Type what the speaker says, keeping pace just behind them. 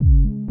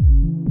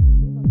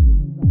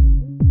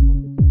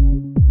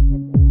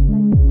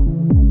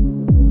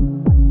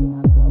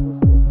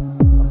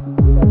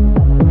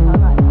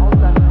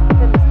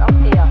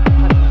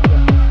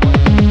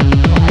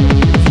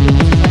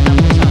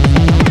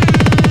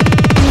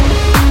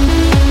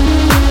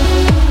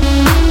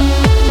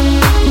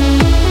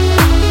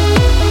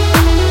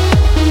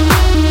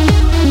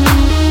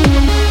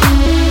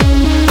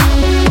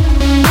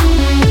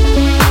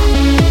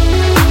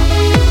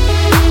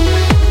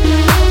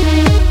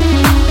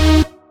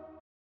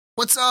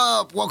What's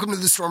up? Welcome to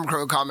the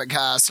Stormcrow Comic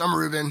Cast. I'm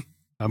Ruben.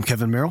 I'm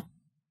Kevin Merrill.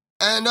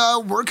 And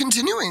we're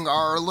continuing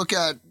our look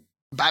at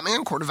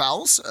Batman Court of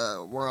Owls.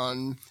 We're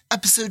on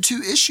episode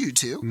 2, issue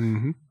 2.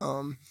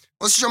 Mm-hmm.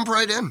 Let's jump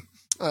right in.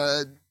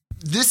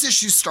 This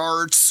issue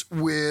starts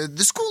with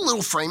this cool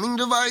little framing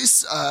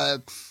device.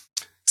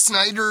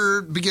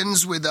 Snyder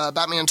begins with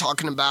Batman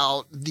talking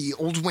about the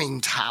Old Wayne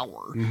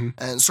Tower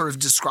and sort of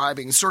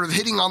describing, sort of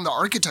hitting on the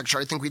architecture.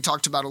 I think we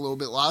talked about a little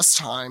bit last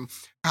time,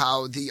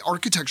 how the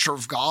architecture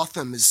of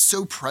Gotham is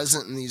so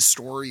present in these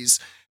stories.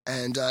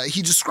 And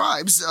he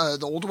describes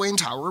the Old Wayne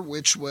Tower,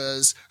 which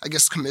was, I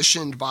guess,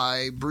 commissioned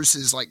by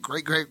Bruce's like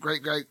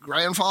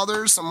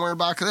great-great-great-great-grandfather somewhere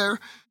back there.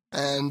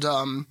 And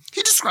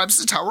he describes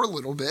the tower a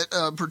little bit,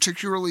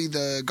 particularly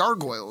the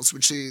gargoyles,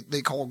 which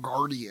they call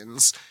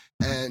guardians.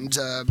 And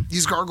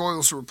these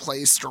gargoyles were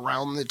placed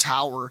around the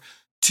tower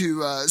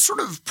to sort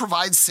of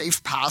provide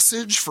safe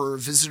passage for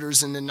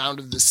visitors in and out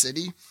of the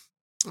city.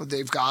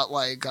 They've got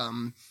like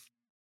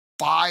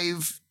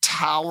five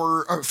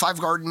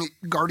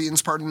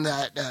guardians,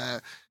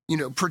 that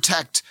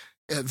protect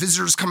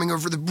visitors coming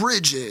over the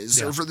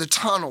bridges, over the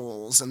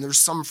tunnels, and there's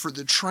some for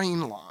the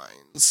train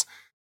lines.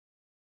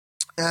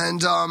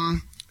 And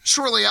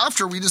shortly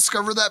after, we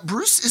discover that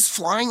Bruce is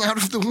flying out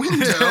of the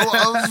window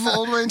of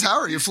Old Wayne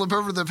Tower. You flip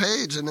over the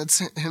page, and it's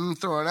him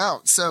throwing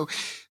out. So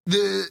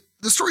the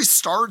story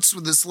starts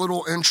with this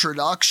little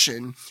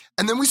introduction,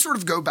 and then we sort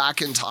of go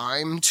back in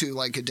time to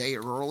like a day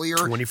earlier.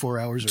 24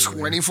 hours earlier.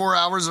 24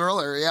 hours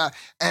earlier, yeah.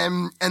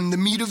 And the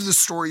meat of the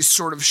story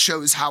sort of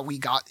shows how we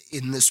got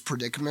in this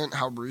predicament,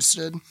 how Bruce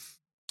did.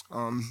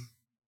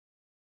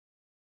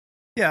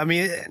 Yeah, I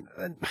mean,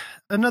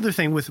 another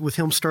thing with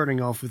him starting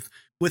off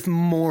with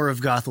more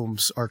of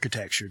Gotham's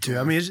architecture, too.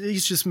 I mean,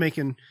 he's just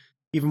making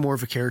even more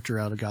of a character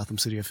out of Gotham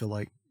City, I feel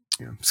like.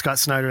 Scott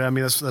Snyder, I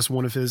mean, that's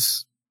one of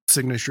his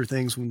signature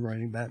things when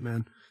writing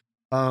Batman.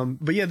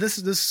 But yeah,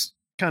 this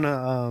kind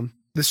of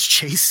this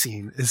chase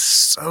scene is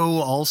so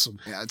awesome.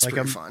 Yeah, it's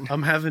pretty fun.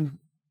 I'm having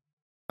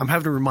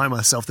to remind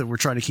myself that we're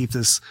trying to keep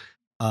this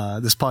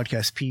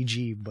podcast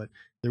PG, but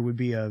there would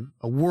be a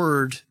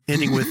word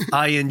ending with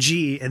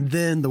ing and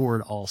then the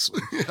word also.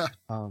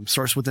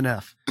 Starts with an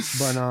F.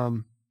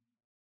 But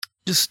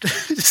just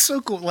it's so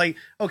cool. Like,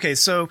 okay,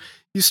 so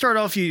you start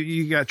off,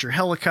 you got your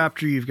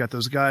helicopter, you've got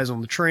those guys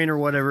on the train or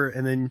whatever,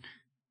 and then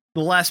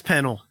the last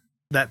panel,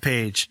 that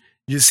page,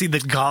 you see the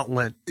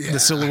gauntlet, the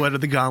silhouette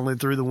of the gauntlet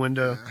through the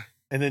window,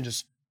 and then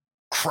just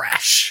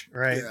crash,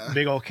 right?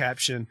 Big old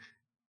caption.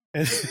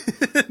 And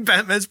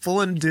Batman's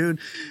pulling, dude.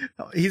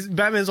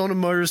 Batman's on a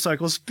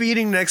motorcycle,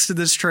 speeding next to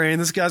this train.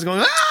 This guy's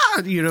going,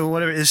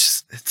 whatever.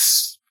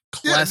 It's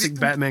classic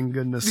Batman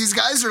goodness. These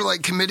guys are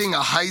like committing a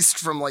heist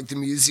from like the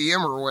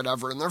museum or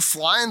whatever, and they're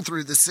flying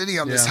through the city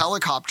on this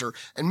helicopter.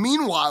 And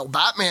meanwhile,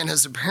 Batman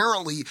has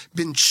apparently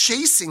been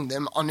chasing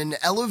them on an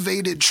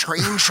elevated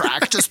train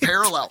track, just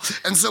parallel.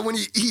 And so when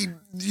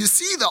you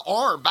see the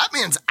arm,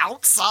 Batman's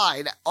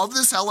outside of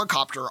this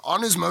helicopter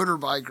on his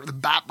motorbike or the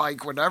Bat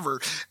bike, whatever,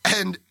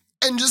 and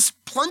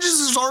just plunges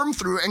his arm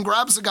through and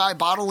grabs the guy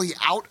bodily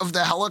out of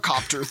the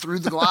helicopter through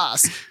the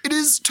glass. It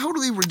is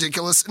totally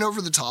ridiculous and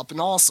over the top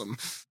and awesome.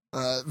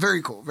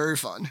 Very cool, very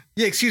fun.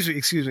 Yeah, excuse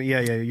me.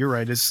 Yeah, you're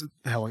right. It's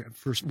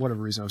for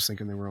whatever reason I was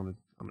thinking they were on a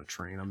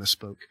train. I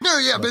misspoke. No,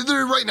 but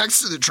they're right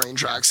next to the train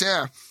tracks.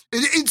 Yeah,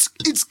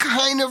 it's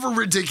kind of a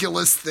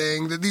ridiculous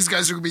thing that these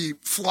guys are going to be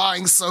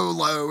flying so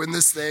low in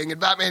this thing, and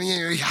Batman,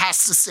 he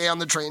has to stay on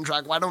the train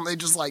track. Why don't they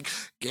just like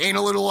gain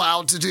a little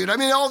altitude? I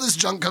mean, all this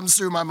junk comes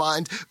through my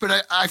mind,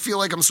 but I feel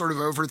like I'm sort of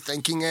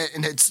overthinking it,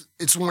 and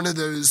it's one of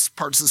those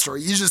parts of the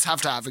story you just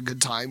have to have a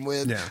good time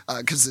with,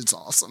 because it's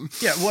awesome.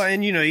 Yeah, well,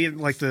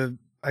 and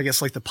I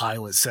guess like the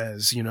pilot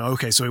says,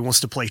 okay, so he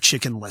wants to play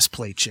chicken, let's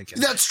play chicken.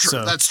 That's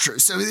true. That's true.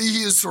 So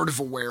he is sort of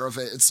aware of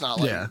it. It's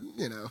not like,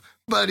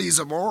 but he's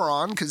a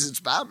moron because it's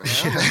Batman.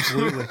 Yeah,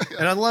 absolutely.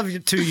 And I love you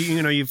too.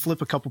 You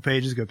flip a couple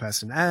pages, go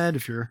past an ad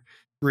if you're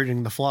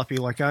reading the floppy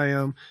like I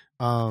am.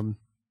 I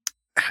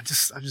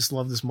just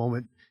love this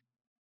moment.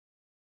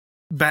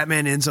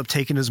 Batman ends up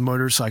taking his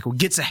motorcycle,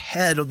 gets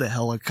ahead of the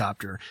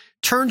helicopter,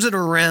 turns it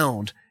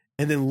around,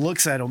 and then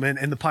looks at him,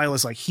 and the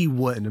pilot's like, he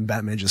wouldn't, and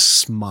Batman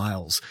just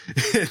smiles.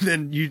 And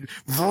then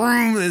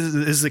vroom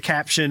is the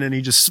caption, and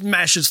he just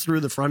smashes through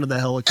the front of the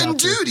helicopter. And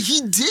dude,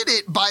 he did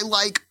it by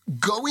like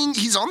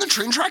he's on the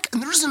train track,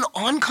 and there's an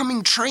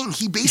oncoming train.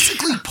 He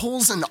basically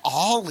pulls an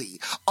ollie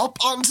up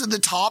onto the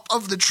top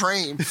of the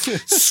train,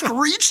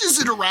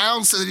 screeches it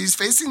around so that he's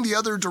facing the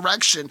other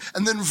direction,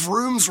 and then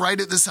vrooms right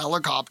at this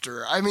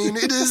helicopter. I mean,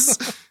 it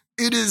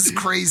is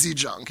crazy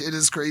junk. It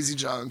is crazy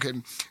junk.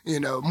 And,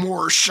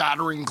 more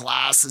shattering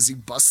glass as he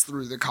busts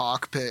through the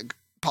cockpit,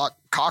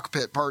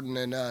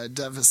 and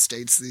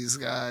devastates these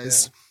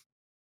guys.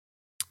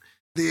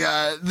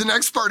 Yeah. The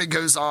next part, it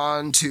goes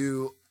on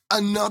to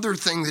another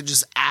thing that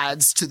just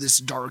adds to this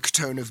dark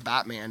tone of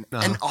Batman,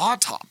 an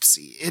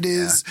autopsy. It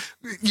is,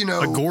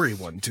 a gory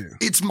one too.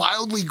 It's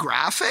mildly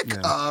graphic.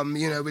 Yeah.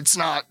 It's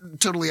not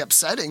totally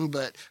upsetting,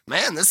 but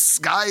man, this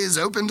guy is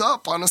opened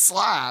up on a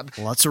slab.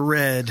 Lots of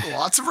red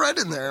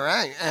in there,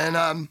 right?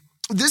 And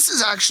this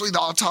is actually the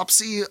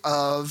autopsy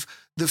of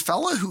the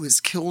fella who was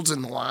killed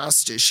in the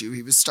last issue.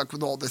 He was stuck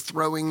with all the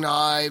throwing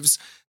knives,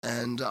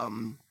 and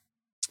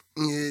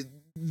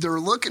they're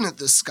looking at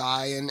this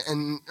guy, and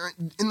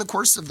in the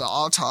course of the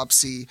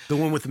autopsy, the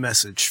one with the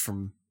message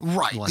from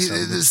right.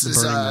 This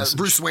is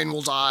Bruce Wayne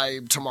will die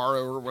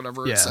tomorrow or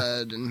whatever it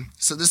said, and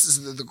so this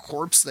is the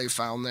corpse they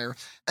found there.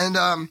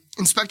 And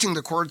inspecting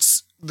the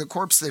corpse,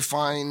 they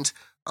find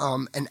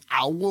an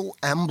owl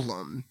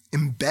emblem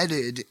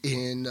embedded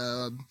in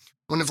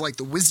one of like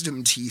the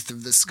wisdom teeth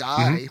of this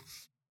guy.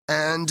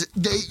 And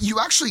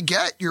you actually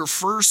get your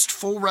first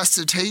full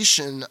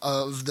recitation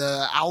of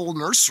the owl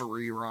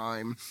nursery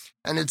rhyme.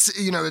 And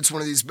it's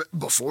one of these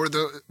beware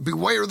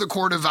the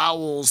court of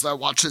owls that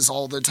watches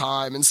all the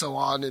time and so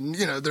on. And,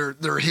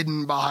 they're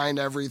hidden behind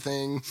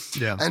everything.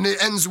 Yeah. And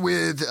it ends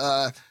with,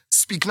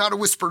 speak not a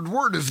whispered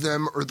word of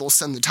them or they'll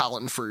send the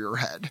Talon for your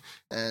head.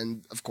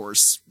 And of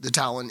course, the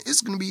Talon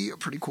is going to be a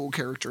pretty cool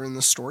character in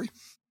this story.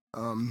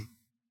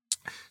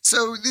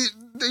 So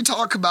they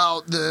talk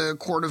about the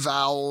Court of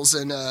Owls,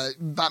 and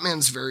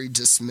Batman's very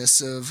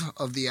dismissive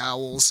of the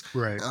owls.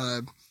 Right.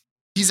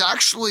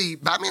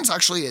 Batman's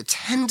actually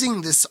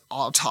attending this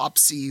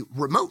autopsy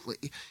remotely.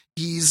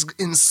 He's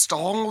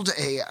installed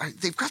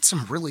they've got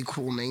some really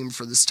cool name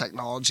for this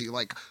technology,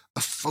 like a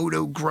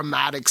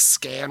photogrammatic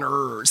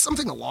scanner or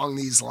something along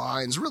these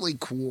lines. Really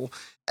cool.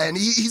 And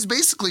he's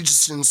basically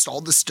just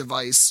installed this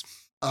device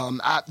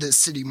at the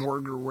city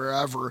morgue or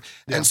wherever.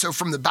 Yeah. And so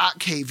from the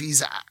Batcave,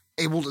 he's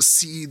able to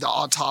see the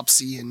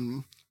autopsy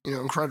in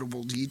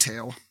incredible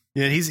detail.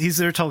 Yeah, he's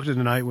there talking to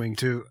the Nightwing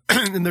too,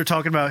 and they're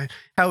talking about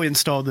how he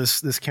installed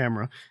this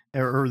camera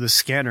or the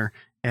scanner,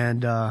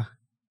 and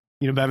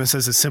Batman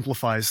says it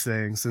simplifies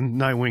things,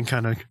 and Nightwing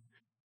kind of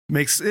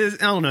makes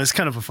it, I don't know, it's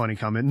kind of a funny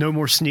comment. No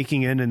more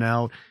sneaking in and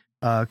out.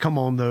 Come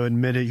on though,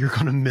 admit it, you're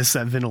gonna miss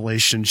that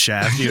ventilation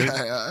shaft.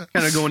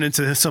 Kind of going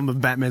into some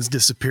of Batman's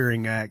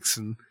disappearing acts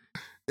and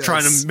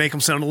trying to make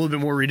him sound a little bit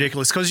more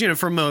ridiculous, because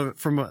from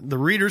the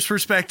reader's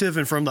perspective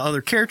and from the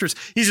other characters,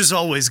 he's just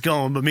always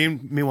going. But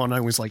meanwhile,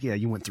 Nightwing's like, yeah,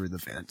 you went through the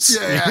fence.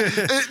 Yeah.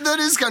 That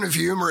is kind of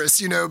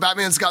humorous.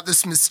 Batman's got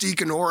this mystique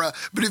and aura,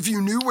 but if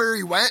you knew where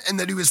he went and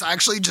that he was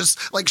actually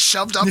just like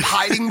shoved up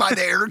hiding by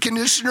the air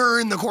conditioner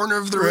in the corner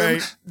of the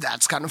room,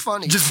 that's kind of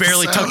funny. Just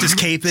barely tucked his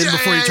cape in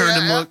before he turned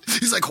and looked.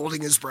 He's like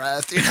holding his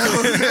breath,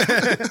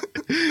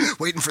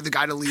 waiting for the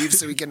guy to leave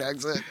so he can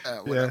exit.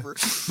 Whatever.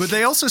 Yeah. But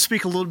they also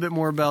speak a little bit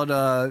more about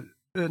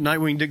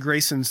Nightwing Dick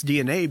Grayson's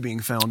DNA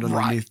being found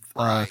underneath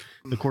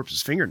the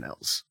corpse's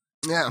fingernails.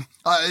 Yeah.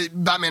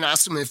 Batman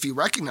asked him if he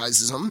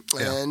recognizes him,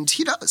 and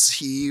he does.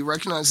 He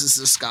recognizes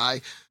this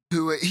guy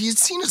who he had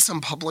seen at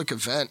some public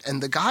event,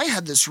 and the guy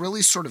had this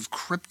really sort of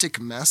cryptic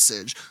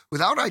message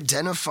without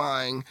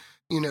identifying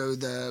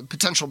the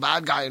potential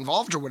bad guy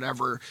involved or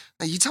whatever.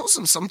 He tells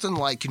him something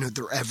like,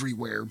 they're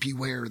everywhere,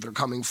 beware, they're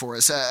coming for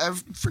us. I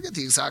forget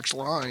the exact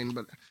line,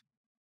 but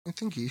I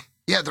think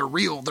they're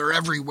real, they're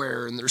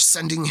everywhere, and they're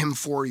sending him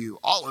for you,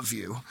 all of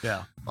you.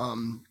 Yeah.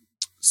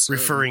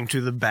 Referring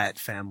to the Bat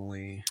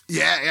family.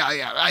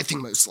 Yeah. I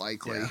think most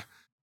likely. Yeah.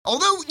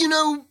 Although,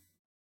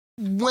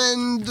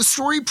 when the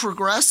story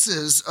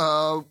progresses,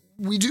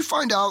 we do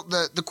find out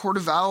that the Court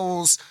of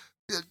Owls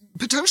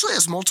potentially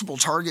has multiple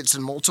targets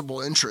and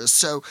multiple interests.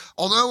 So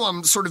although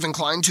I'm sort of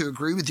inclined to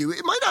agree with you,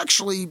 it might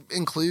actually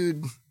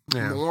include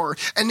more.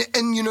 And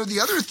the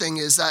other thing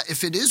is that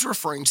if it is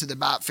referring to the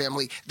Bat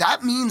family,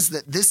 that means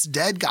that this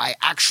dead guy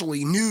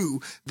actually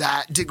knew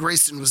that Dick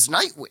Grayson was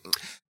Nightwing,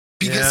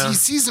 because he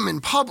sees him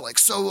in public.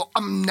 So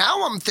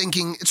now I'm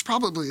thinking it's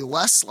probably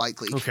less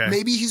likely. Okay.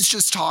 Maybe he's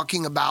just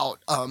talking about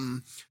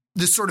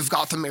this sort of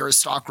Gotham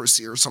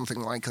aristocracy or something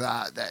like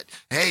that, that,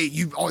 hey,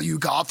 all you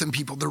Gotham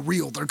people, they're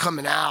real, they're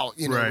coming out,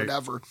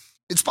 whatever.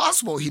 It's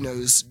possible he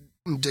knows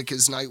Dick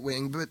is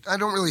Nightwing, but I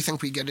don't really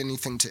think we get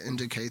anything to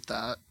indicate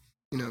that,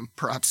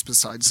 perhaps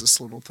besides this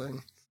little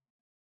thing.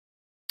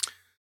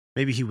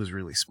 Maybe he was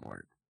really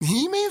smart.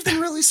 He may have been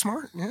really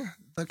smart, yeah.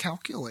 The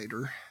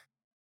calculator.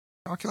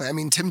 I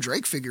mean, Tim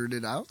Drake figured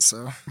it out,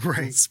 so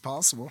it's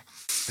possible.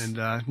 And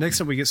next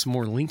up we get some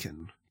more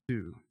Lincoln,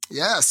 too.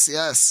 Yes.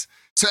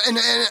 So,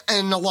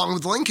 and along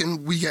with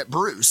Lincoln, we get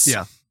Bruce.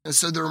 Yeah. And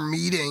so they're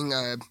meeting,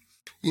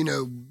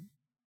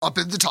 up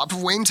at the top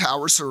of Wayne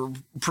Tower, so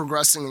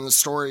progressing in the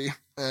story.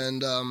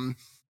 And,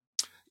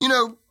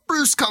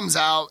 Bruce comes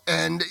out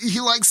and he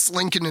likes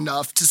Lincoln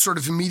enough to sort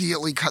of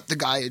immediately cut the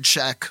guy a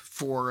check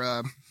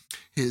for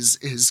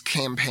his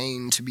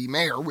campaign to be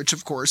mayor, which,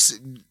 of course,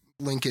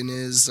 Lincoln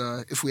is,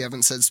 if we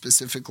haven't said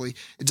specifically,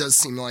 it does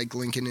seem like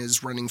Lincoln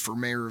is running for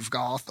mayor of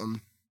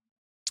Gotham.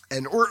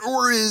 And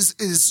or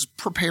is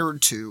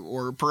prepared to,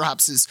 or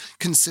perhaps is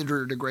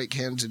considered a great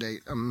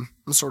candidate. I'm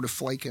sort of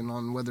flaking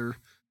on whether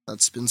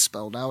that's been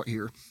spelled out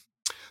here,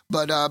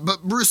 but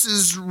Bruce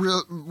is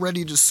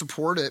ready to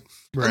support it.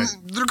 Right.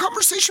 And their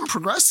conversation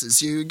progresses.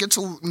 You get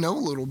to know a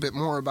little bit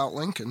more about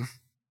Lincoln.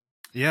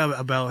 Yeah,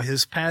 about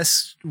his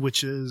past,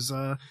 which is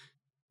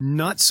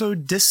not so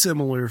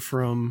dissimilar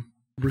from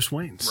Bruce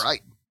Wayne's.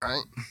 Right.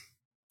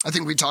 I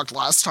think we talked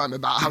last time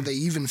about how they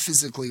even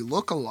physically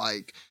look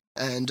alike.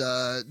 And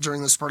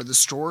during this part of the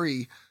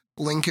story,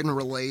 Lincoln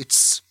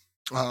relates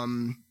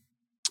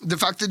the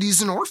fact that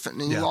he's an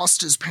orphan and he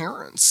lost his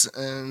parents.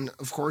 And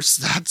of course,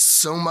 that's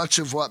so much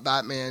of what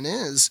Batman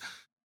is.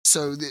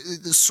 So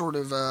this sort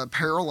of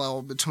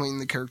parallel between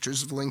the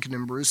characters of Lincoln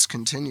and Bruce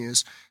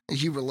continues.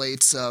 He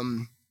relates,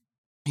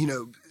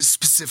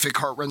 specific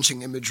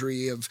heart-wrenching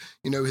imagery of,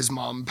 his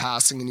mom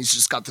passing, and he's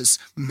just got this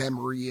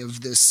memory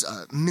of this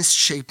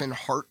misshapen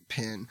heart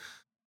pin,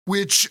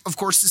 which, of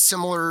course, is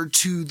similar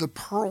to the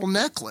pearl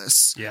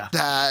necklace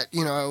that,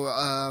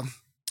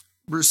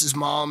 Bruce's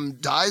mom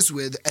dies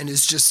with, and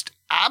is just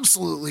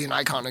absolutely an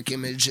iconic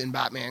image in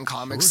Batman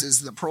comics,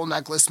 is the pearl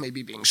necklace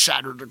maybe being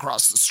shattered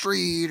across the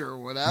street or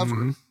whatever.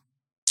 Mm-hmm.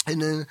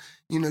 And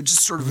then,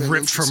 just sort of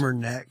ripped from her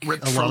neck.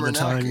 A lot of the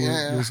time,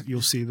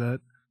 you'll see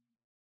that.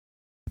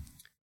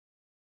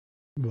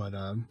 But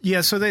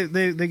so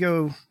they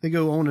go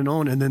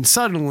on, and then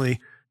suddenly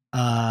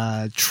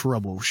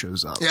trouble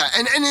shows up. Yeah,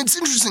 and it's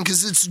interesting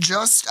because it's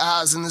just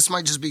as, and this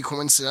might just be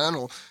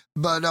coincidental,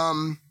 but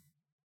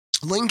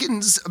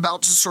Lincoln's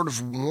about to sort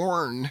of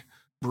warn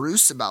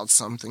Bruce about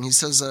something. He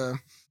says,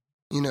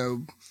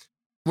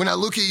 when I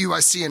look at you,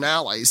 I see an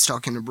ally. He's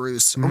talking to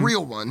Bruce, a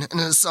real one.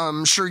 And as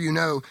I'm sure you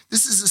know,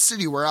 this is a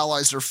city where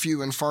allies are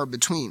few and far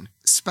between,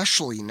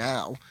 especially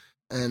now.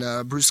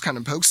 And Bruce kind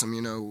of pokes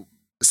him,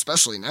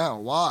 especially now.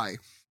 Why?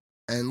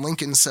 And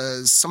Lincoln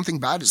says, something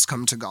bad has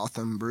come to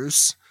Gotham,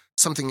 Bruce.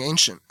 Something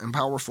ancient and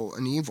powerful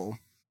and evil.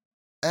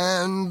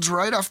 And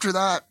right after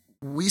that,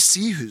 we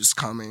see who's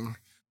coming.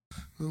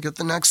 We get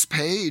the next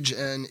page,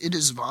 and it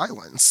is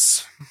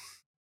violence.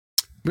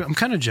 I'm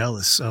kind of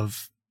jealous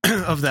of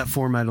that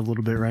format a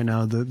little bit right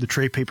now, the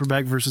trade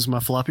paperback versus my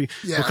floppy,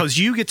 because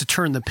you get to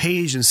turn the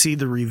page and see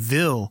the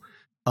reveal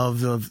of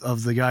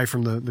the guy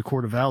from the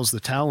Court of Owls, the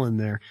Talon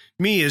there.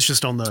 Me, it's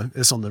just on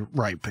the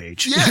right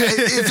page. Yeah,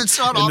 if it's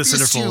not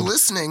obvious to you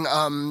listening,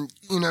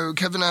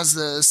 Kevin has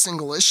the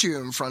single issue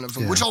in front of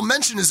him, which I'll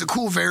mention is a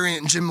cool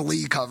variant Jim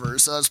Lee cover,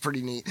 so that's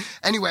pretty neat.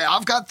 Anyway,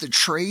 I've got the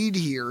trade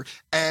here,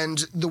 and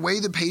the way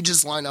the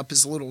pages line up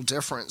is a little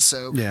different.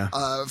 So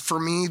for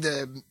me,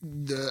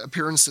 the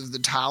appearance of the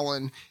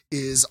Talon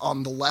is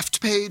on the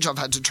left page. I've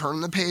had to turn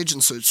the page,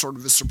 and so it's sort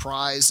of a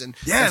surprise. And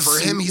for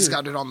him, he's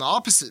got it on the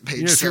opposite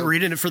page. If you're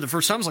reading it for the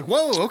first time, it's like,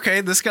 whoa,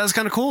 okay, this guy's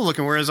kind of cool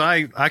looking. Whereas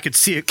I could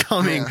see it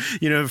coming,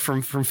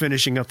 from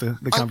finishing up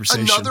the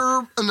conversation.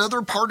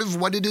 Another part of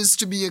what it is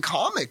to be a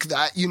comic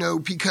that,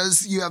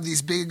 because you have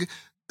these big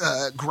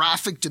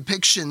graphic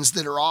depictions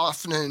that are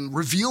often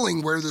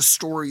revealing where the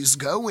story's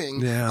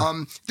going.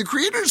 The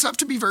creators have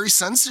to be very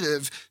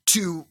sensitive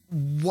to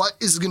what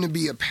is going to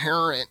be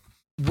apparent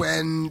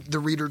when the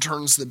reader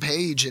turns the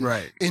page.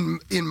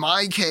 And in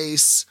my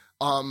case,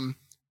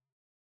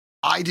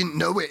 I didn't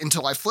know it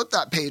until I flipped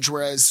that page,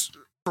 whereas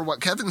for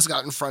what Kevin's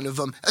got in front of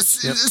him,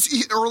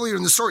 earlier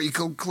in the story, you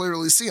can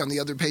clearly see on the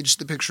other page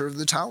the picture of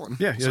the Talon.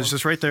 It's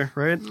just right there,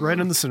 right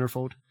in the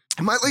centerfold.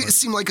 It might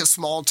seem like a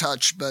small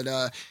touch, but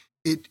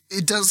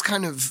it does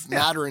kind of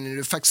matter, and it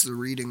affects the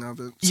reading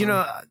of it.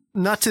 So.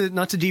 Not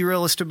to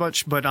derail us too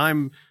much, but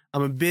I'm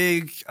a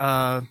big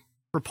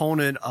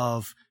proponent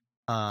of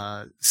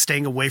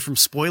staying away from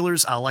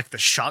spoilers. I like the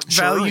shock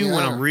value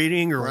when I'm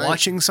reading or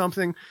watching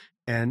something.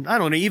 And I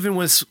don't know, even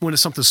when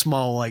it's something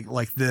small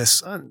like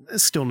this,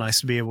 it's still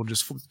nice to be able to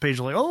just flip the page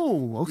like,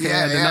 oh, okay,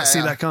 I did not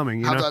see that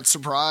coming. Have that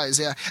surprise,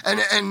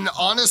 And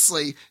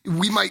honestly,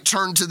 we might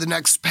turn to the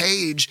next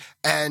page,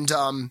 and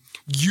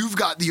you've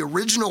got the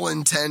original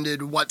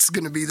intended what's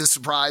going to be the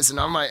surprise, and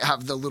I might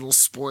have the little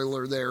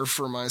spoiler there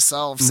for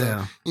myself.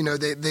 So,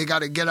 they got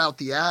to get out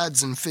the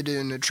ads and fit it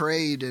in a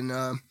trade,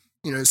 and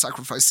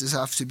sacrifices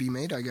have to be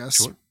made, I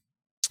guess. Sure.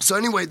 So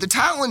anyway, the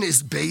Talon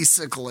is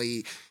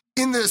basically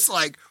in this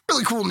like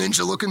really cool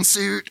ninja looking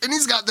suit, and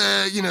he's got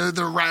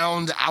the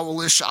round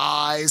owlish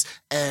eyes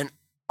and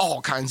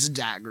all kinds of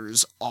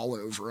daggers all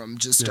over him.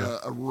 Just a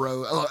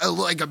row,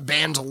 like a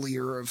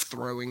bandolier of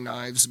throwing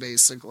knives,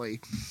 basically.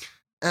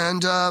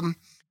 And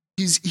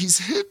he's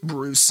hit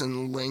Bruce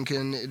and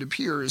Lincoln, it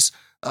appears,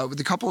 with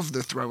a couple of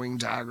the throwing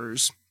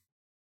daggers.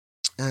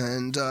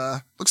 And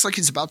looks like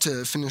he's about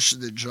to finish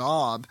the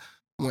job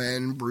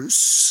when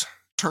Bruce,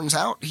 turns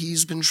out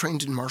he's been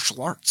trained in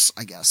martial arts,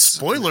 I guess.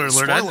 Spoiler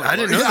alert. I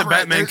didn't know that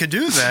Batman could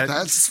do that.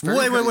 That's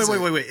wait.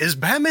 Is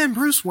Batman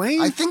Bruce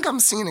Wayne? I think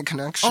I'm seeing a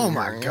connection. Oh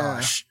my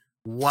gosh.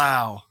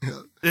 Wow.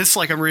 It's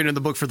like I'm reading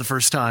the book for the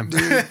first time. Dude,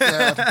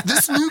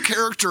 this new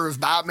character of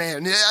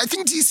Batman, I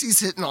think DC's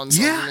hitting on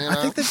something. I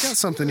think they've got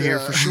something here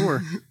for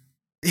sure.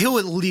 He'll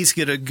at least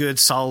get a good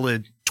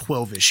solid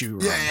 12 issue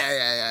run.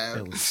 Yeah.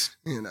 At least.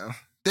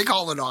 They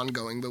call it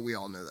ongoing, but we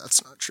all know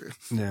that's not true.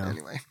 Yeah.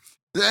 Anyway.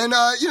 Then,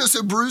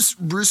 so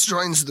Bruce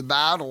joins the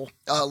battle.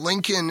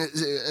 Lincoln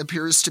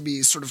appears to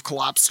be sort of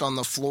collapsed on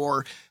the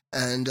floor,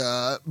 and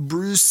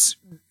Bruce,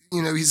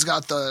 he's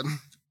got the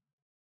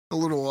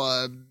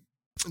little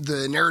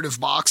the narrative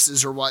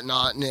boxes or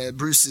whatnot, and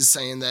Bruce is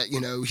saying that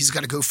he's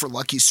got to go for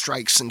lucky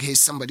strikes in case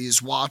somebody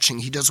is watching.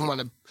 He doesn't want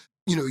to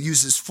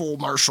use his full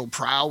martial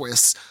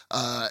prowess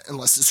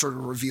unless it sort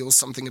of reveals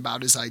something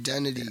about his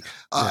identity.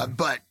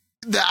 But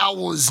the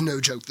owl is no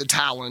joke. The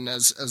Talon,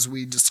 as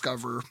we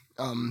discover,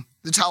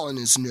 the Talon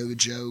is no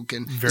joke,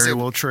 and very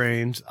well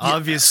trained. Yes.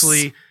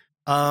 Obviously,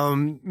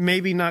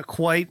 maybe not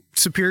quite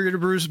superior to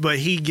Bruce, but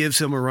he gives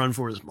him a run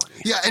for his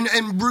money. Yeah,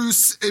 and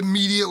Bruce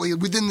immediately,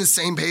 within the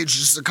same page,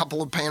 just a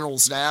couple of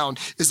panels down,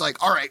 is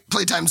like, all right,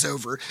 playtime's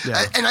over.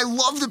 Yeah. And I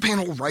love the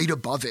panel right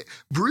above it.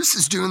 Bruce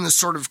is doing this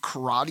sort of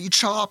karate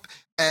chop,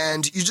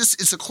 and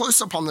it's a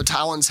close-up on the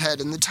Talon's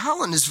head, and the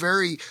Talon is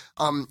very,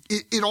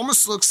 it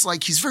almost looks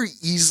like he's very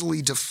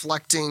easily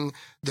deflecting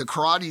the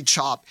karate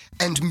chop,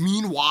 and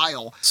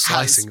meanwhile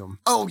slicing him.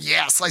 Oh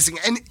yeah, slicing,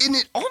 and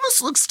it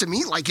almost looks to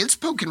me like it's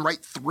poking right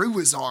through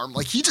his arm,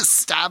 like he just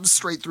stabs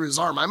straight through his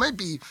arm. I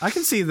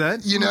can see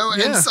that, yeah.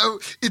 And so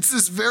it's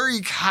this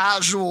very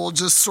casual,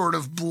 just sort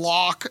of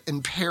block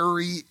and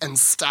parry and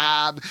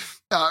stab,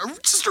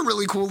 just a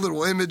really cool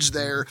little image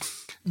there.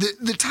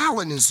 The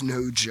Talon is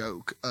no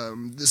joke.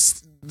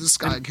 This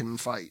guy can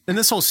fight. And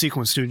this whole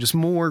sequence, too, just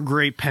more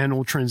great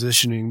panel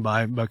transitioning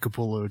by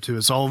Capullo, too.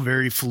 It's all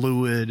very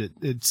fluid.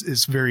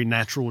 It's very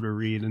natural to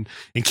read and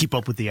keep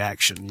up with the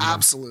action. You know?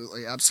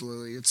 Absolutely.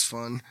 It's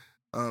fun.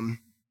 And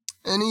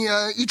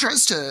he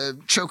tries to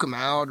choke him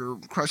out or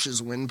crush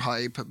his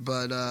windpipe,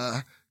 but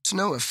to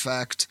no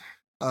effect.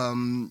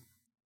 The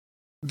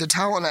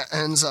Talon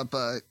ends up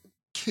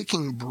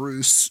kicking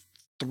Bruce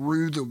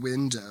through the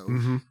window.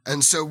 Mm-hmm.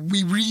 And so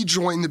we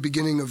rejoin the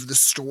beginning of the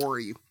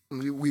story.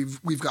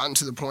 We've gotten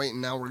to the point,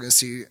 and now we're going to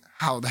see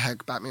how the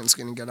heck Batman's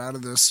going to get out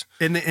of this.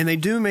 And they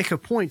do make a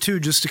point too,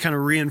 just to kind of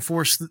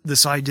reinforce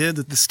this idea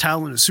that this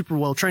Talon is super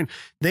well trained.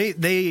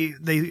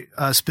 They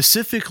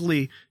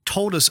specifically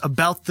told us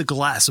about the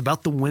glass,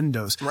 about the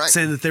windows, right,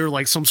 saying that they were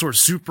like some sort of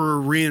super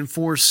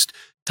reinforced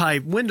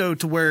type window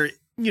to where,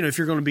 you know, if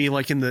you're going to be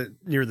like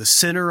near the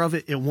center of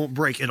it, it won't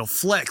break, it'll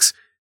flex.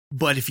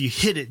 But if you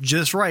hit it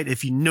just right,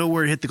 if you know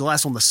where to hit the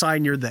glass on the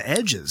side near the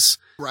edges,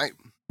 right,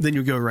 then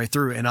you go right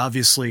through. And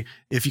obviously,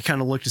 if you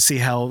kind of look to see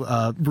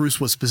how Bruce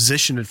was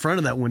positioned in front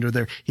of that window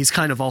there, he's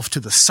kind of off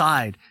to the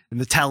side, and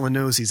the Talon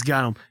knows he's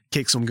got him,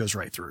 kicks him, goes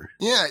right through.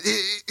 Yeah,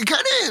 it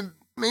kind of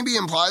maybe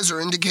implies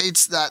or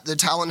indicates that the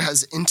Talon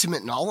has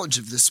intimate knowledge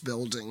of this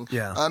building.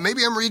 Yeah.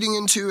 Maybe I'm reading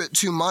into it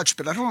too much,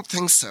 but I don't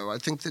think so. I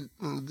think that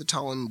the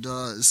Talon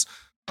does.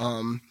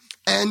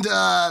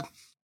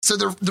 So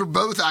they're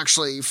both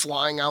actually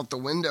flying out the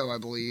window, I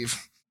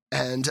believe.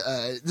 And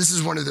this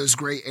is one of those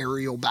great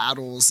aerial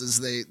battles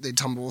as they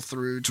tumble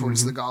through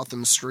towards the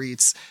Gotham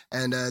streets.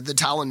 And the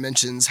Talon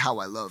mentions how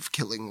I love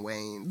killing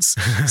Waynes.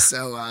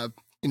 So,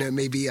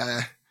 maybe...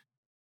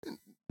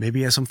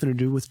 Maybe it has something to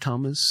do with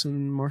Thomas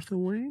and Martha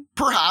Wayne?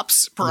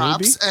 Perhaps.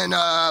 Maybe. And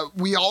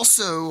we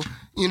also,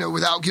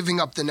 without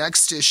giving up the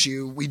next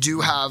issue, we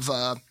do have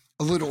a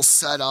little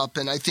setup.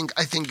 And I think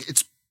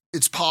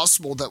it's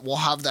possible that we'll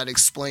have that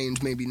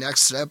explained maybe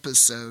next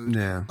episode.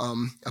 Yeah.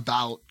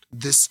 About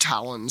this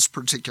Talon's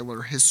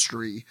particular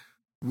history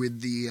with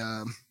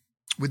the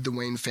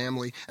Wayne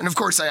family. And of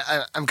course,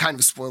 I'm kind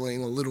of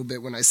spoiling a little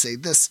bit when I say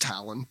this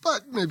Talon,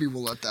 but maybe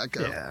we'll let that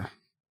go. Yeah.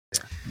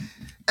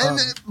 And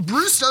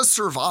Bruce does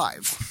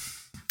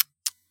survive.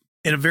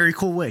 In a very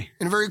cool way.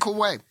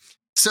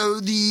 So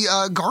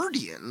the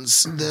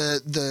Guardians,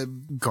 the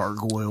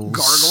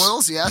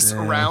gargoyles, yes,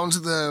 around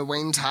the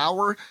Wayne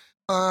Tower,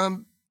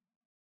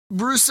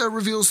 Bruce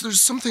reveals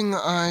there's something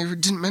I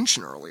didn't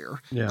mention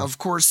earlier. Yeah. Of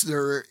course,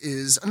 there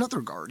is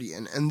another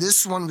Guardian, and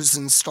this one was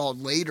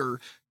installed later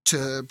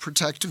to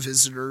protect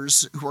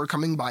visitors who are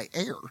coming by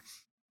air.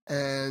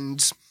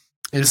 And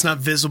it's not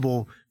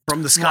visible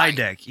from the sky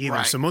deck either,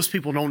 right. So most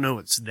people don't know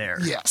it's there.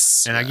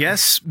 Yes. And I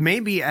guess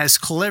maybe as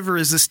clever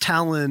as this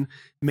Talon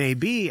may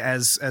be,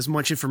 as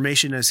much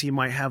information as he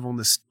might have on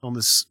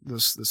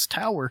this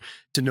tower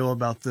to know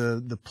about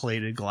the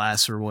plated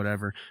glass or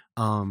whatever,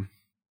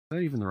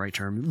 not even the right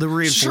term. The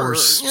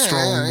reinforced,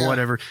 strong,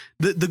 whatever.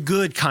 The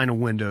good kind of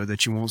window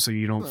that you want so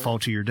you don't fall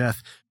to your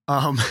death.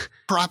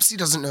 Perhaps he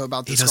doesn't know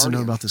about this He doesn't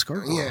Guardian. know about this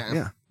Guardian.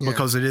 Yeah.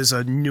 Because it is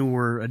a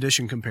newer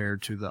edition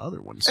compared to the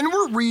other ones. And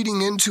we're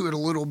reading into it a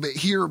little bit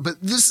here,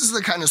 but this is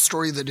the kind of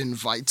story that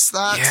invites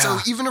that. Yeah. So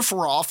even if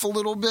we're off a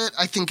little bit,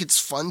 I think it's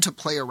fun to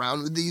play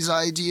around with these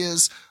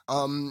ideas.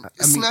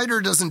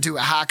 Snyder doesn't do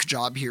a hack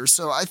job here,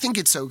 so I think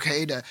it's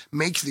okay to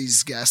make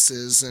these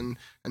guesses and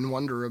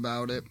wonder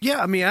about it.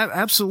 Yeah, I mean,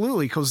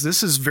 absolutely, because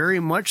this is very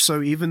much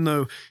so, even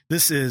though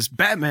this is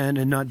Batman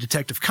and not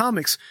Detective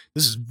Comics,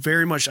 this is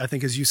very much, I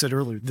think, as you said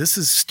earlier, this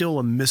is still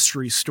a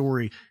mystery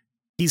story.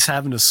 He's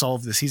having to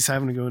solve this. He's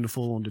having to go into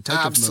full-on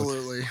detective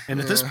mode. And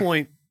at this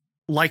point,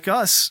 like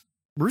us,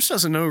 Bruce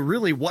doesn't know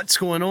really what's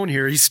going on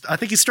here. I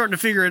think he's starting to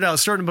figure it out.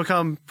 It's starting to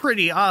become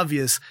pretty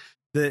obvious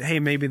that, hey,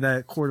 maybe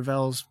that Court of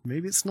Owls,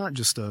 maybe it's not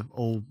just an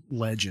old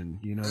legend,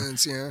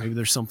 Maybe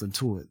there's something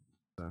to it.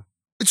 So.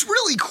 It's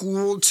really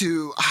cool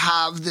to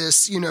have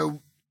this,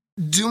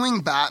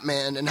 doing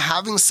Batman and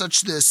having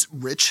such this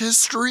rich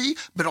history,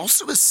 but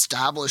also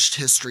established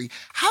history.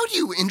 How do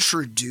you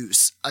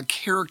introduce a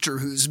character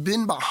who's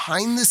been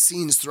behind the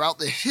scenes throughout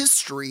the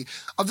history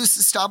of this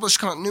established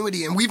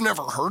continuity and we've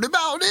never heard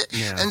about it?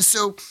 Yeah. And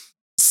so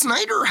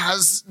Snyder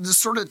has this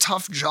sort of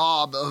tough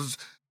job of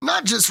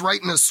not just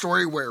writing a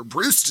story where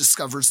Bruce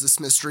discovers this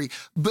mystery,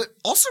 but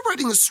also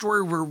writing a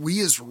story where we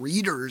as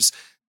readers,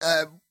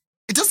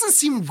 it doesn't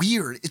seem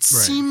weird. It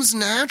seems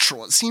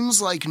natural. It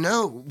seems like,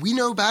 no, we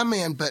know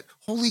Batman, but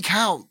holy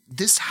cow,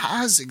 this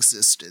has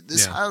existed.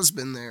 This has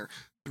been there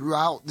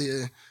throughout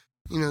the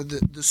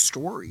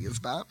story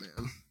of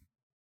Batman.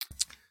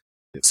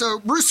 So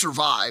Bruce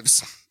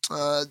survives.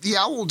 The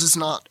owl does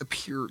not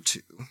appear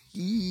to.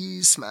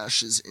 He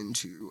smashes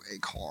into a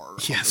car on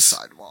the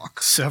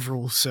sidewalk.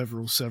 Several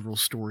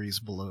stories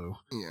below.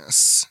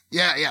 Yes.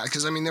 Yeah,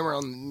 because, I mean, they were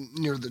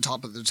near the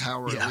top of the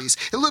tower, at least.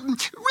 It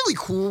looked really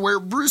cool. Where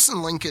Bruce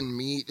and Lincoln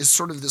meet is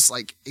sort of this,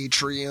 like,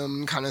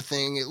 atrium kind of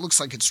thing. It looks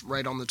like it's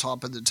right on the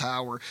top of the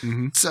tower.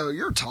 Mm-hmm. So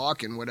you're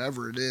talking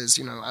whatever it is,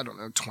 I don't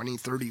know, 20,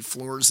 30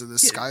 floors of the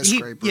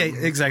skyscraper.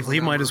 Exactly.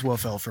 He might as well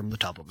fell from the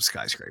top of a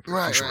skyscraper.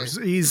 Right, for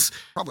sure. He's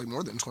probably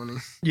more than 20.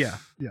 Yeah.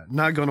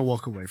 Not going to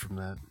walk away from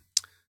that.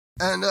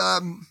 And,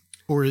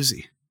 or is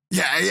he?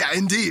 Yeah,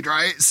 indeed,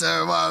 right?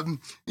 So,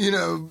 you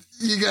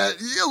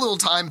get a little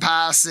time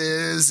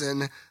passes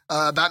and,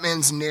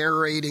 Batman's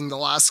narrating the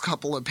last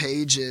couple of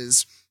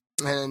pages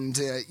and,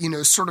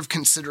 sort of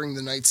considering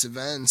the night's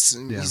events.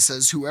 And he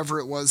says, whoever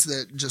it was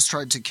that just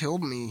tried to kill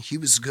me, he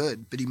was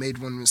good, but he made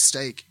one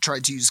mistake.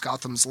 Tried to use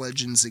Gotham's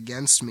legends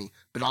against me,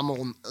 but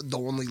I'm the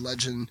only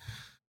legend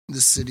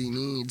the city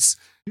needs.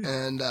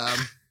 And,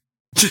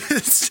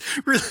 just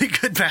really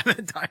good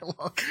Batman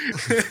dialogue.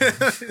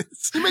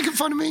 You making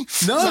fun of me?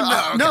 No.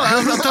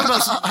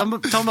 I'm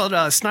talking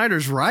about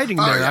Snyder's writing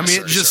there. Yeah, I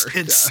mean,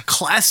 it's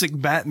classic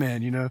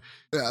Batman.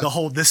 The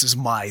whole "this is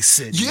my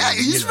city." Yeah,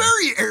 he's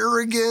very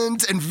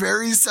arrogant and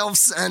very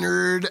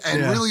self-centered,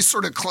 and really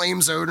sort of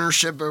claims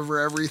ownership over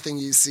everything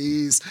he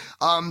sees.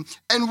 And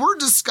we're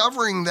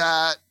discovering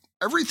that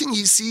everything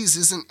he sees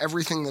isn't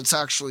everything that's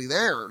actually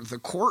there. The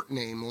court,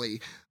 namely,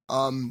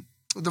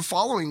 the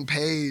following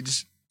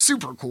page.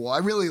 Super cool. I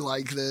really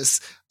like this.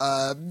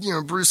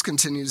 Bruce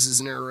continues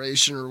his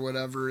narration or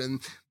whatever,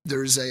 and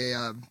there's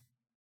a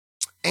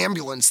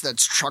ambulance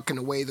that's trucking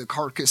away the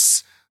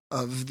carcass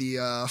of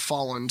the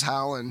fallen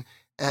Talon,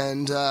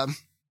 and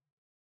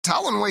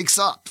Talon wakes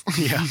up.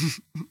 Yeah.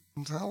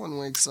 Talon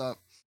wakes up.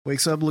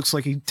 Looks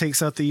like he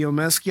takes out the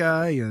EMS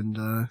guy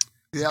and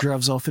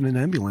drives off in an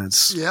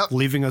ambulance,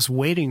 leaving us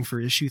waiting for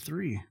issue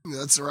 3.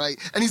 That's right.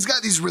 And he's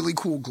got these really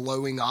cool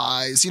glowing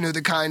eyes,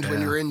 the kind when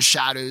you're in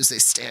shadows, they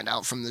stand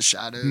out from the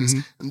shadows,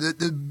 and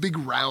the big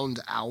round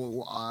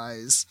owl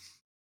eyes.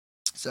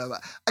 So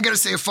I got to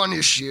say, a fun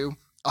issue.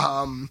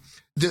 Some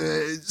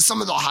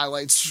of the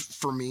highlights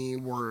for me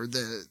were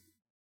the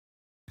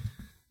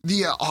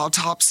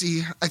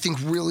autopsy. I think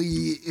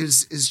really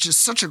is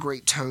just such a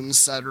great tone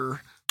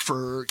setter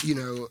for,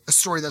 a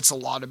story that's a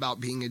lot about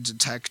being a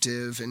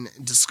detective and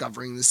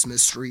discovering this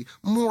mystery.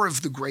 More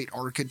of the great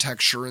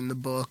architecture in the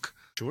book.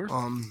 Sure.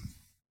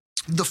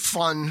 The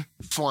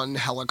fun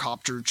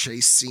helicopter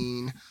chase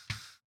scene.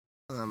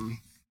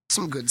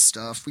 Some good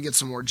stuff. We get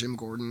some more Jim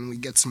Gordon. We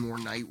get some more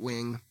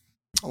Nightwing.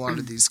 A lot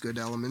of these good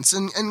elements.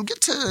 And get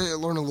to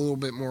learn a little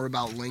bit more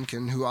about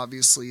Lincoln, who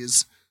obviously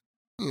is,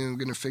 going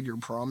to figure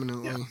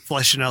prominently. Yeah.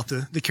 Fleshing out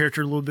the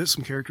character a little bit.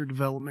 Some character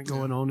development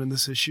going on in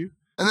this issue.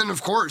 And then,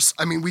 of course,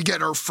 I mean, we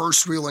get our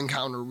first real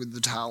encounter with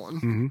the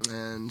Talon,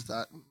 and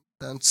that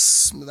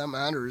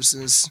matters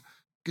and is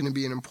going to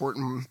be an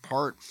important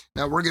part.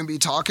 Now, we're going to be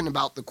talking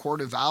about the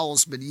Court of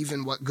Owls, but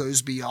even what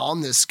goes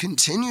beyond this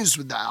continues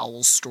with the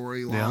Owls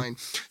storyline.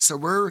 Yeah. So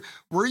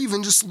we're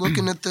even just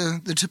looking at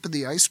the tip of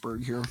the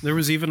iceberg here. There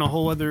was even a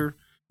whole other,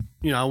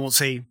 I won't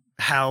say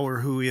how or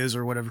who he is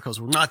or whatever,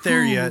 because we're not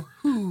there yet.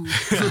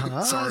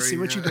 Sorry. See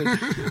what you did.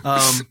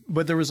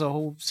 But there was a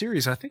whole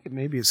series. I think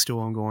maybe it's still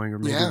ongoing, or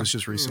maybe it was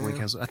just recently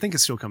canceled. I think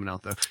it's still coming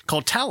out though,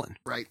 called Talon.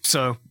 Right.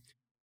 So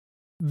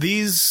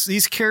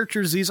these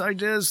characters, these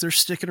ideas, they're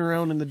sticking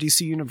around in the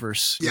DC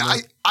universe. Yeah,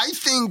 I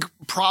think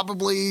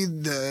probably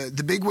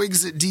the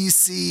bigwigs at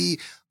DC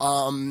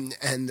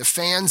and the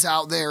fans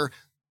out there.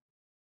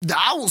 The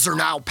Owls are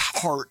now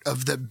part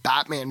of the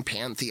Batman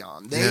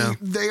pantheon.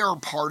 They are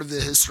part of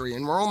the history,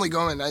 and we're only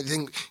going. I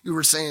think you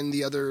were saying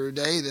the other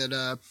day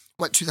that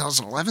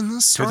 2011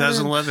 this started?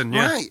 2011,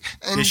 yeah. Right.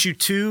 And issue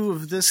 2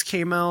 of this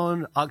came out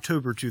in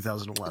October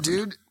 2011.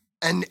 Dude,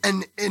 and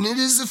it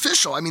is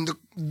official. I mean,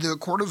 the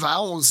Court of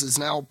Owls is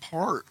now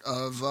part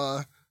of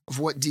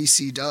what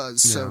DC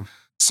does. Yeah. So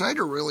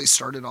Snyder really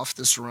started off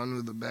this run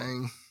with a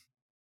bang.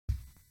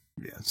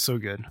 Yeah, so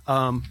good.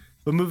 But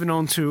moving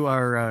on to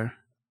our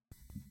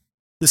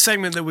the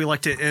segment that we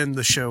like to end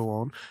the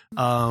show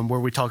on, where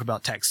we talk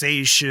about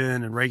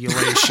taxation and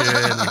regulation.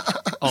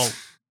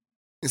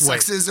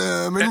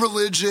 Sexism and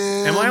religion.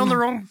 Am I on the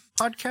wrong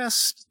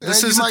podcast?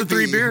 This isn't the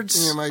Three Beards?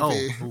 Yeah, it might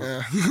be.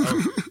 Yeah.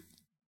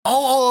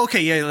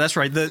 Okay. Yeah, that's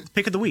right. The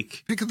pick of the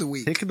week. Pick of the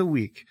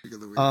week.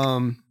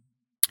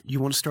 You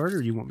want to start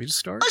or do you want me to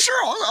start?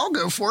 Sure, I'll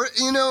go for it.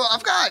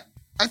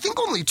 I think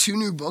only 2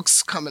 new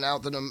books coming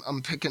out that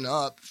I'm picking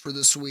up for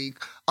this week.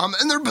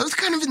 And they're both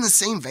kind of in the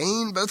same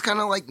vein, both kind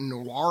of like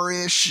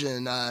noirish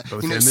and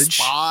both Image.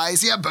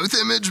 Spies. Yeah, both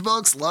Image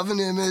books. Love an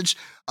Image.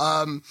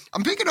 I'm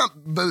picking up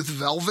both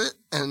Velvet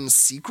and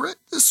Secret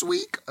this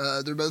week.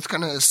 They're both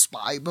kind of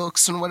spy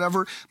books and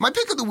whatever. My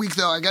pick of the week,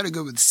 though, I got to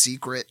go with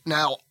Secret.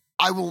 Now,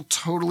 I will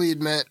totally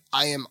admit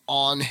I am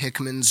on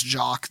Hickman's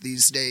jock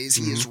these days.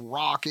 He is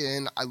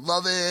rocking. I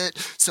love it.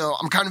 So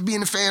I'm kind of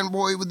being a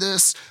fanboy with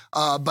this,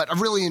 but I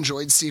really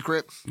enjoyed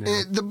Secret.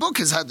 Yeah. The book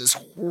has had this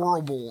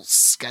horrible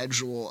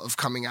schedule of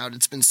coming out.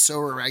 It's been so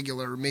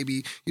irregular.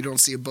 Maybe you don't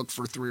see a book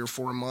for 3 or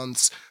 4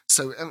 months.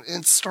 So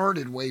it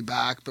started way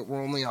back, but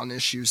we're only on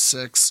issue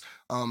 6.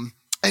 And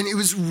it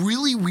was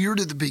really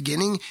weird at the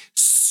beginning.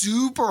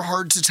 Super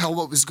hard to tell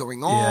what was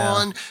going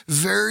on. Yeah.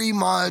 Very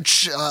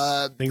much.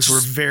 Things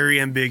were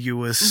very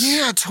ambiguous.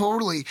 Yeah,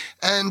 totally.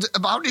 And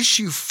about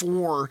issue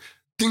 4,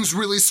 things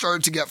really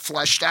started to get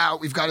fleshed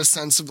out. We've got a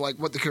sense of like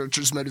what the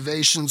character's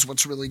motivations,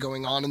 what's really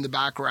going on in the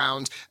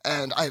background.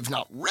 And I have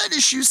not read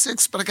issue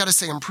 6, but I got to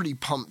say I'm pretty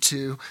pumped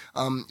too.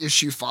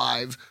 Issue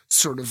 5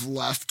 sort of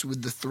left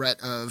with the threat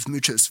of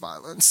muchos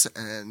violence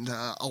and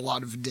a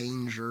lot of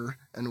danger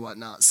and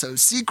whatnot. So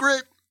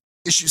Secret,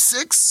 issue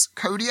 6,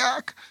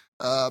 Kodiak,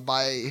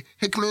 by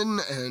Hickman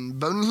and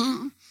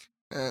Bodenheim.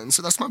 And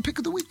so that's my pick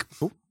of the week.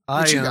 Cool.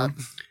 What you got?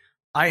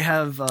 I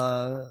have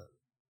a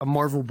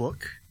Marvel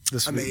book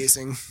this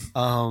Amazing. week.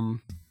 I'm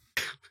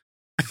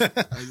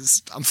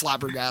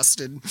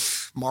flabbergasted.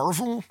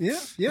 Marvel?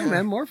 Yeah,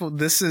 man, Marvel.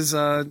 This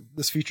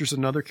features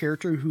another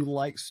character who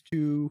likes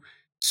to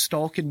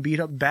stalk and beat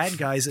up bad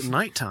guys at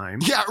nighttime.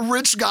 Yeah,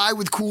 rich guy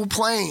with cool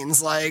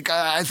planes. Like,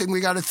 I think we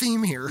got a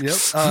theme here.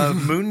 Yep.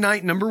 Moon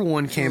Knight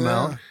 #1 came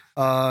out.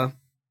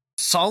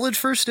 Solid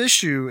first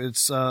issue.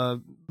 It's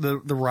the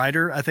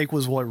writer, I think,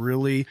 was what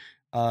really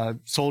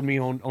sold me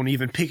on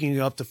even picking it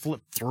up to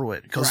flip through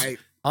it. Because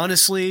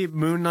honestly,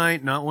 Moon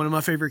Knight, not one of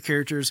my favorite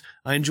characters.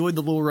 I enjoyed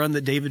the little run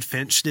that David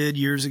Finch did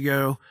years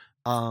ago.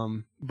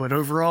 But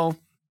overall,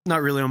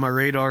 not really on my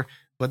radar.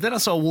 But then I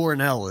saw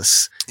Warren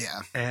Ellis.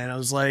 Yeah. And I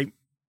was like,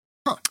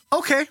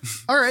 okay,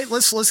 all right,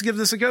 let's give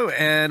this a go.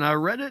 And I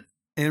read it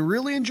and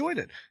really enjoyed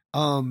it.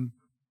 I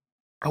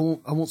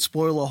won't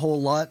spoil a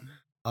whole lot.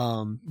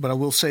 But I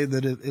will say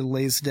that it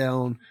lays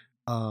down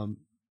a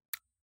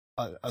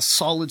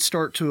solid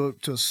start to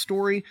a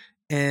story,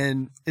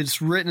 and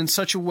it's written in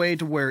such a way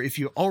to where if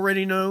you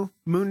already know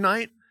Moon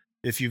Knight,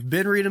 if you've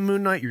been reading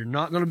Moon Knight, you're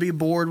not going to be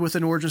bored with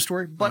an origin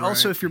story. But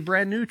also, if you're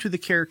brand new to the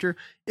character,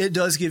 it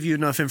does give you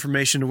enough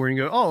information to where you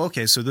go, oh,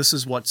 okay, so this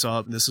is what's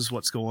up, this is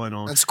what's going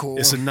on. That's cool.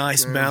 It's a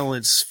nice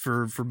balance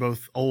for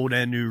both old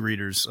and new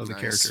readers of the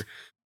character.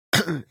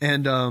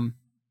 And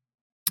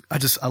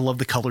I love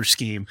the color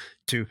scheme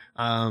too.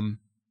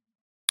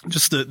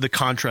 Just the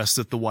contrast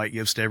that the white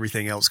gives to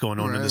everything else going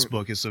on in this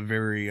book is a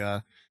very,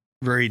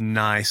 very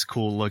nice,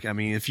 cool look. I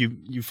mean, if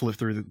you flip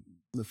through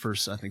the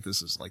first, I think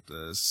this is like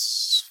the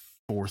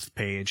 4th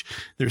page.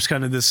 There's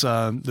kind of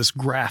this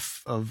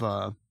graph of,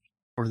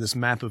 or this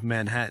map of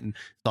Manhattan.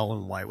 It's all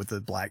in white with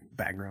the black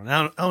background.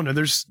 I don't know.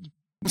 It's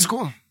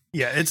cool.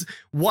 Yeah, it's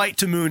white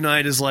to Moon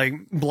Knight is like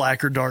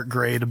black or dark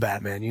gray to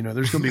Batman. You know,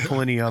 there's going to be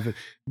plenty of it,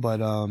 but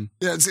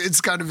yeah, it's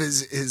kind of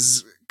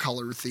his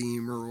color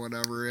theme or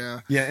whatever. Yeah,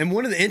 yeah. And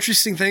one of the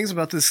interesting things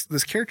about this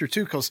character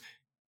too, because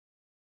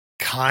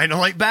kind of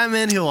like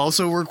Batman, he'll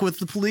also work with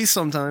the police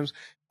sometimes.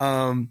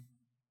 And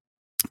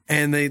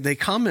they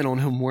comment on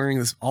him wearing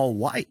this all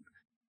white.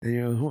 And,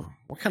 you know,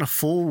 what kind of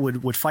fool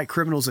would fight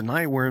criminals at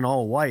night wearing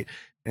all white?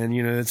 And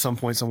you know, at some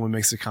point, someone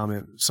makes a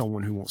comment,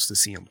 someone who wants to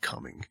see him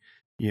coming.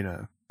 You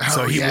know.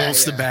 So he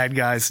wants the bad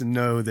guys to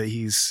know that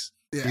he's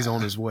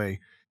on his way.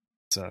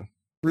 So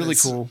really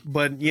cool.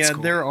 But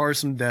cool. There are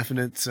some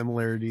definite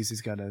similarities.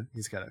 He's got a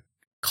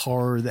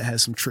car that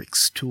has some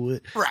tricks to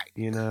it. Right.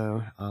 You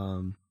know.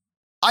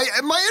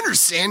 My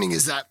understanding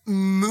is that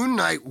Moon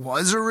Knight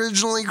was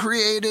originally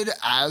created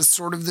as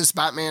sort of this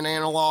Batman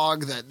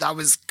analog. That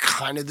was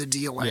kind of the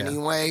deal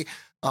anyway.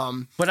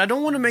 But I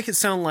don't want to make it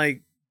sound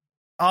like,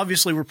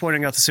 obviously we're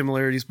pointing out the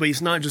similarities, but he's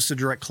not just a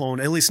direct clone,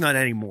 at least not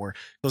anymore.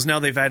 Because now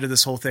they've added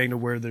this whole thing to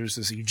where there's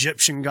this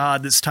Egyptian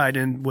god that's tied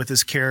in with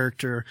his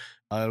character,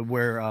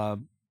 where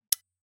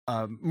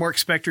Mark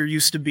Spector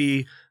used to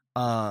be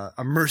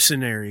a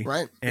mercenary.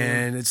 Right.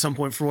 And at some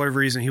point, for whatever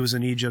reason, he was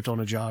in Egypt on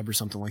a job or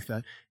something like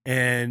that.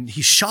 And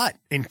he shot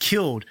and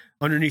killed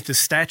underneath the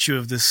statue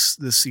of this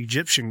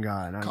Egyptian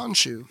god.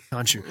 Khonshu.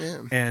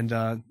 Yeah.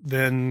 And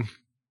then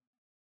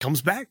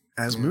comes back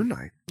as Moon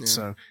Knight. Yeah.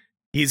 So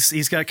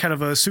he's got kind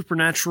of a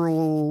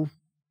supernatural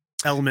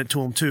element to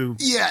him too.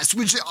 Yes,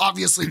 which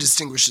obviously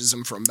distinguishes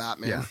him from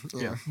Batman.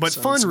 Yeah. But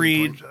so fun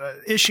read.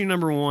 Issue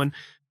 #1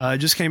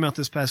 just came out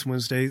this past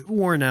Wednesday.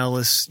 Warren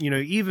Ellis, you know,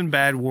 even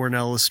bad Warren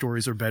Ellis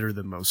stories are better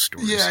than most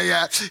stories.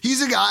 Yeah.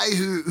 He's a guy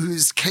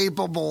who's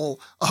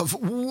capable of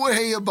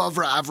way above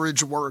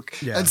average work.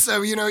 Yeah. And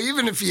so, you know,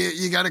 even if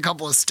you got a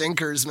couple of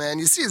stinkers, man,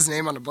 you see his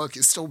name on a book,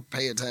 you still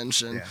pay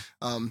attention.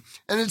 Yeah. And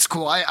it's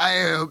cool.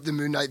 I hope the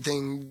Moon Knight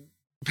thing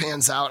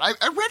pans out. I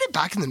read it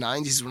back in the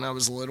 90s when I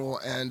was little,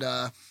 and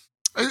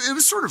it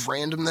was sort of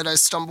random that I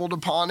stumbled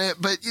upon it,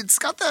 but it's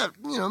got that,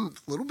 a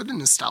little bit of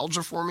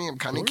nostalgia for me. I'm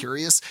kind of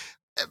curious.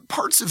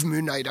 Parts of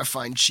Moon Knight I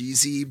find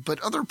cheesy, but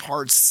other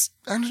parts,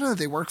 I don't know,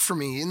 they work for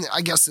me. And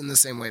I guess in the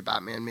same way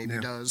Batman maybe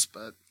does,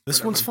 but this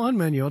whatever. one's fun,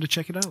 man. You ought to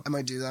check it out. I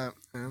might do that.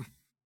 Yeah.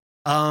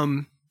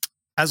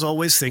 As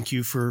always, thank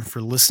you for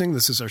listening.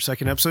 This is our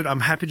second episode. I'm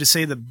happy to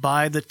say that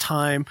by the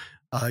time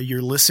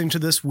you're listening to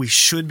this, we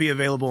should be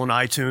available on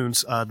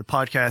iTunes. The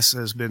podcast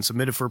has been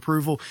submitted for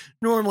approval.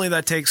 Normally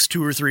that takes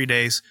 2 or 3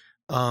 days.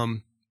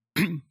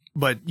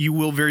 But you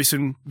will very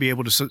soon be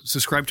able to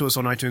subscribe to us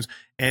on iTunes.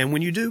 And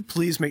when you do,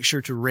 please make sure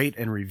to rate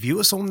and review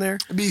us on there.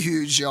 It'd be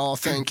huge, y'all.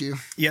 Thank you.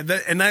 Yeah,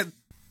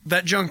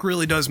 that junk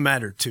really does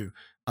matter too.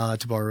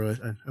 To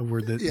borrow a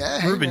word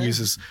that Ruben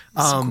uses.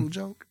 Cool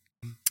junk.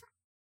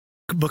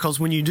 Because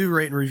when you do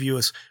rate and review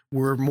us,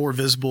 we're more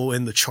visible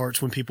in the charts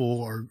when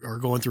people are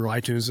going through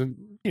iTunes.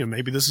 And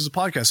maybe this is a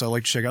podcast I'd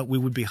like to check out. We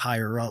would be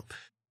higher up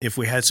if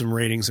we had some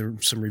ratings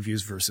and some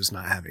reviews versus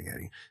not having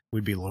any.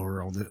 We'd be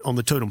lower on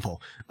the totem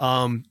pole.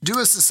 Do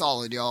us a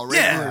solid, y'all. Rate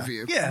and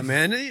review. Yeah,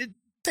 man.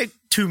 Take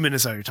 2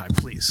 minutes out of your time,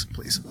 please.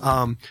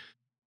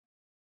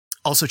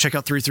 Also check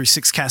out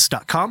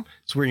 336cast.com.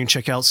 It's where you can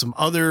check out some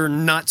other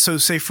not so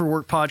safe for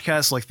work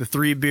podcasts like the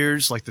Three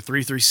Beards, like the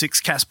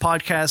 336 Cast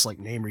podcast, like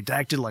Name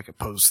Redacted, like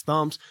Opposed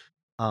Thumbs.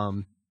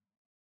 Plenty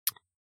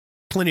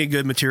of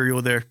good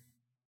material there.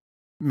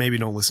 Maybe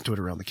don't listen to it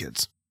around the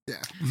kids.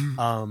 Yeah.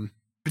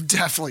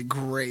 Definitely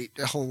great,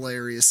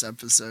 hilarious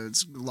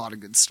episodes. A lot of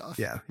good stuff.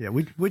 Yeah,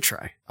 we'd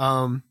try.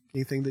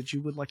 Anything that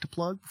you would like to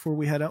plug before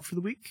we head out for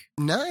the week?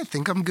 No, I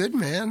think I'm good,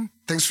 man.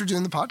 Thanks for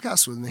doing the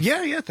podcast with me.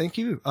 Yeah, thank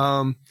you.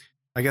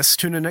 I guess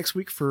tune in next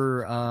week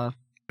for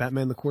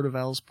Batman the Court of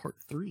Owls Part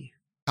 3.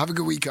 Have a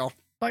good week, y'all.